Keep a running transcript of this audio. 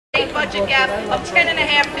budget gap of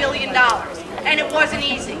 $10.5 billion. And it wasn't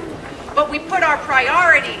easy. But we put our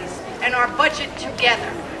priorities and our budget together.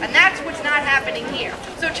 And that's what's not happening here.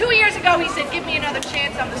 So 2 years ago, he said, give me another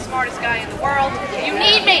chance. I'm the smartest guy in the world. You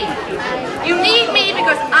need me. You need me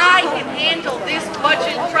because I can handle this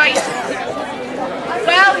budget crisis.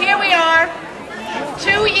 Well, here we are,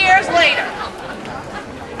 2 years later.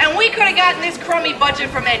 And we could have gotten this crummy budget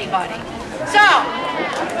from anybody. So,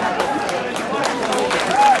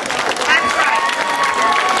 that's right.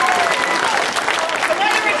 So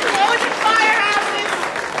whether it's closing firehouses,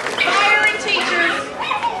 firing teachers,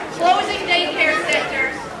 closing daycare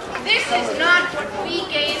centers, this is not what we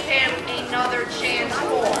gave him another chance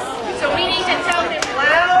for. So we need to tell him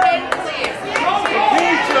loud and clear.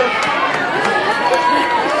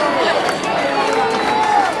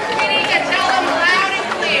 We need to tell him loud and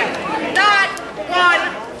clear. Not one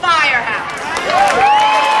firehouse.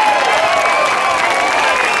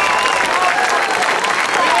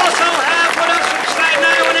 We also have with us from Staten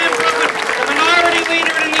Island and Brooklyn, the minority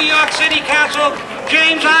leader in the New York City Council,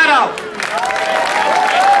 James Otto.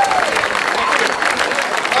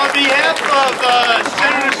 On behalf of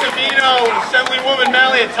Senator Savino, Assemblywoman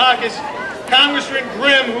Malliotakis, Congressman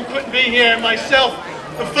Grimm, who couldn't be here, and myself,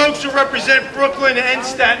 the folks who represent Brooklyn and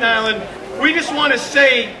Staten Island, we just want to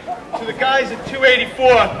say to the guys at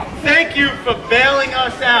 284, thank you for bailing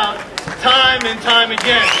us out time and time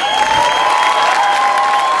again.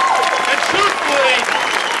 And truthfully,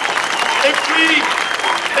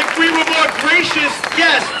 if we were more gracious,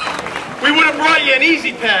 yes, we would have brought you an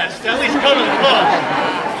easy pass to at least cover the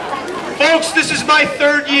cost. Folks, this is my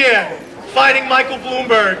third year fighting Michael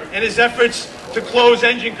Bloomberg and his efforts to close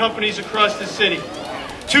engine companies across the city.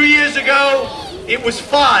 2 years ago, it was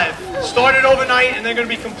 5. Started overnight and they're going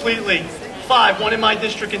to be completely 5. One in my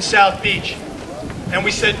district in South Beach. And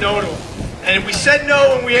we said no to them. And we said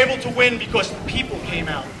no and we were able to win because the people came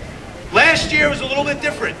out. Last year was a little bit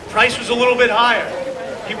different. Price was a little bit higher.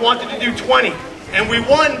 He wanted to do 20. And we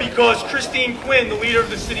won because Christine Quinn, the leader of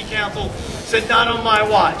the city council, said not on my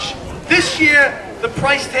watch. This year, the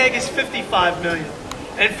price tag is $55 million.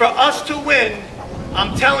 And for us to win,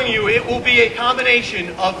 I'm telling you, it will be a combination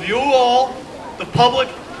of you all, the public,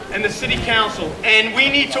 and the city council. And we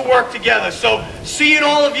need to work together. So seeing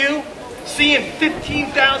all of you, seeing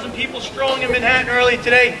 15,000 people strong in Manhattan early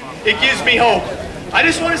today, it gives me hope. I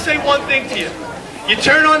just want to say one thing to you. You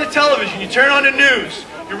turn on the television, you turn on the news,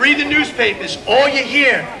 you read the newspapers, all you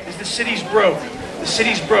hear is the city's broke. The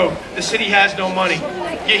city's broke. The city has no money.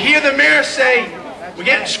 You hear the mayor say, we're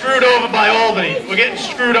getting screwed over by Albany. We're getting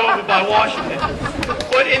screwed over by Washington.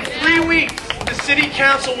 But in 3 weeks, the city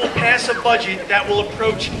council will pass a budget that will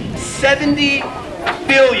approach $70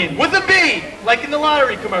 billion, with a B, like in the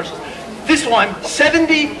lottery commercials. This one,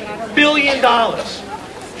 $70 billion.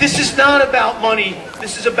 This is not about money.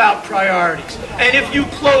 This is about priorities. And if you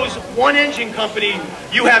close one engine company,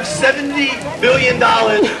 you have $70 billion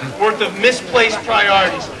worth of misplaced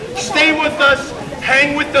priorities. Stay with us.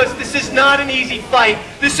 Hang with us. This is not an easy fight.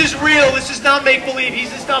 This is real. This is not make-believe. He's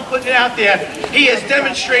just not putting it out there. He has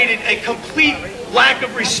demonstrated a complete lack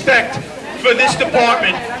of respect for this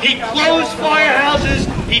department. He closed firehouses.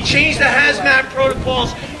 He changed the hazmat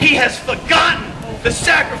protocols. He has forgotten the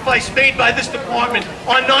sacrifice made by this department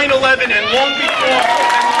on 9/11 and long before.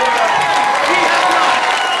 We have not.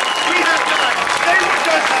 We have not. Stay with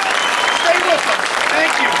us. Stay with us.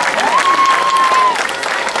 Thank you.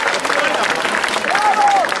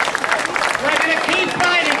 We're going to keep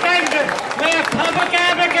fighting. We're public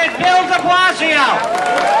advocate Bill de Blasio.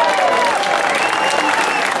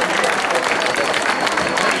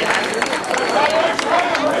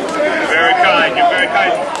 You're very kind. You're very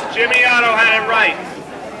kind. Jimmy Otto had it right.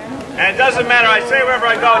 And it doesn't matter, I say wherever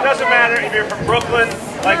I go, it doesn't matter if you're from Brooklyn,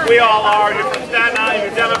 like we all are, you're from Staten Island,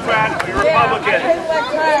 you're Democrat, you're Republican.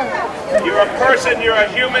 You're a person, you're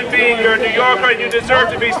a human being, you're a New Yorker, and you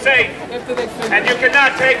deserve to be safe. And you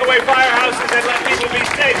cannot take away firehouses and let people be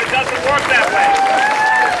safe. It doesn't work that way.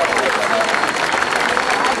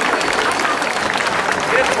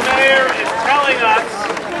 This mayor is telling us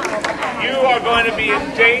you are going to be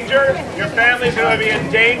in danger, your family's going to be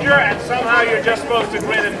in danger, and somehow you're just supposed to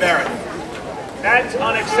grin and bear it. That's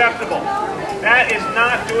unacceptable. That is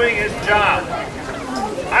not doing his job.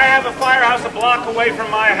 I have a firehouse a block away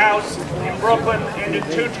from my house in Brooklyn, in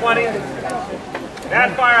 220.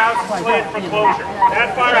 That firehouse is slated for closure.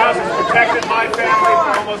 That firehouse has protected my family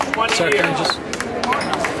for almost 20 years.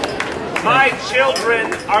 My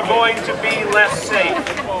children are going to be less safe.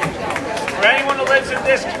 For anyone who lives in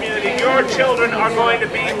this community, your children are going to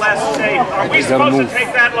be less safe. Are we supposed to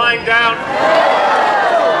take that line down?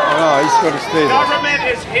 No, he's going to stay there. Government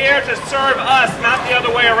is here to serve us, not the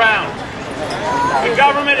other way around. The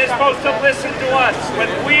government is supposed to listen to us. When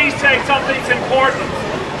we say something's important,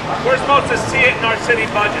 we're supposed to see it in our city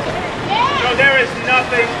budget. So there is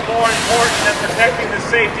nothing more important than protecting the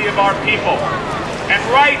safety of our people. And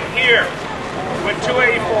right here, with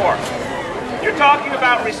 284, you're talking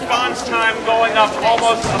about response time going up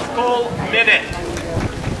almost a full minute.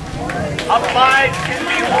 A life can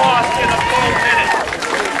be lost in a full minute.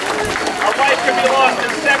 A life can be lost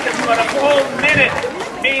in seconds, but a full minute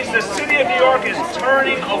means the city of New York is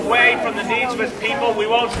turning away from the needs of its people. We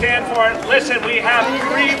won't stand for it. Listen, we have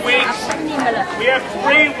 3 weeks. We have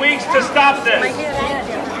 3 weeks to stop this.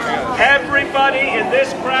 Everybody in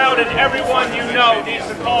this crowd and everyone you know needs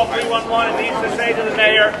to call 311 and needs to say to the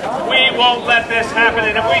mayor, we won't let this happen,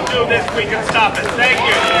 and if we do this, we can stop it. Thank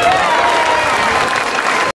you.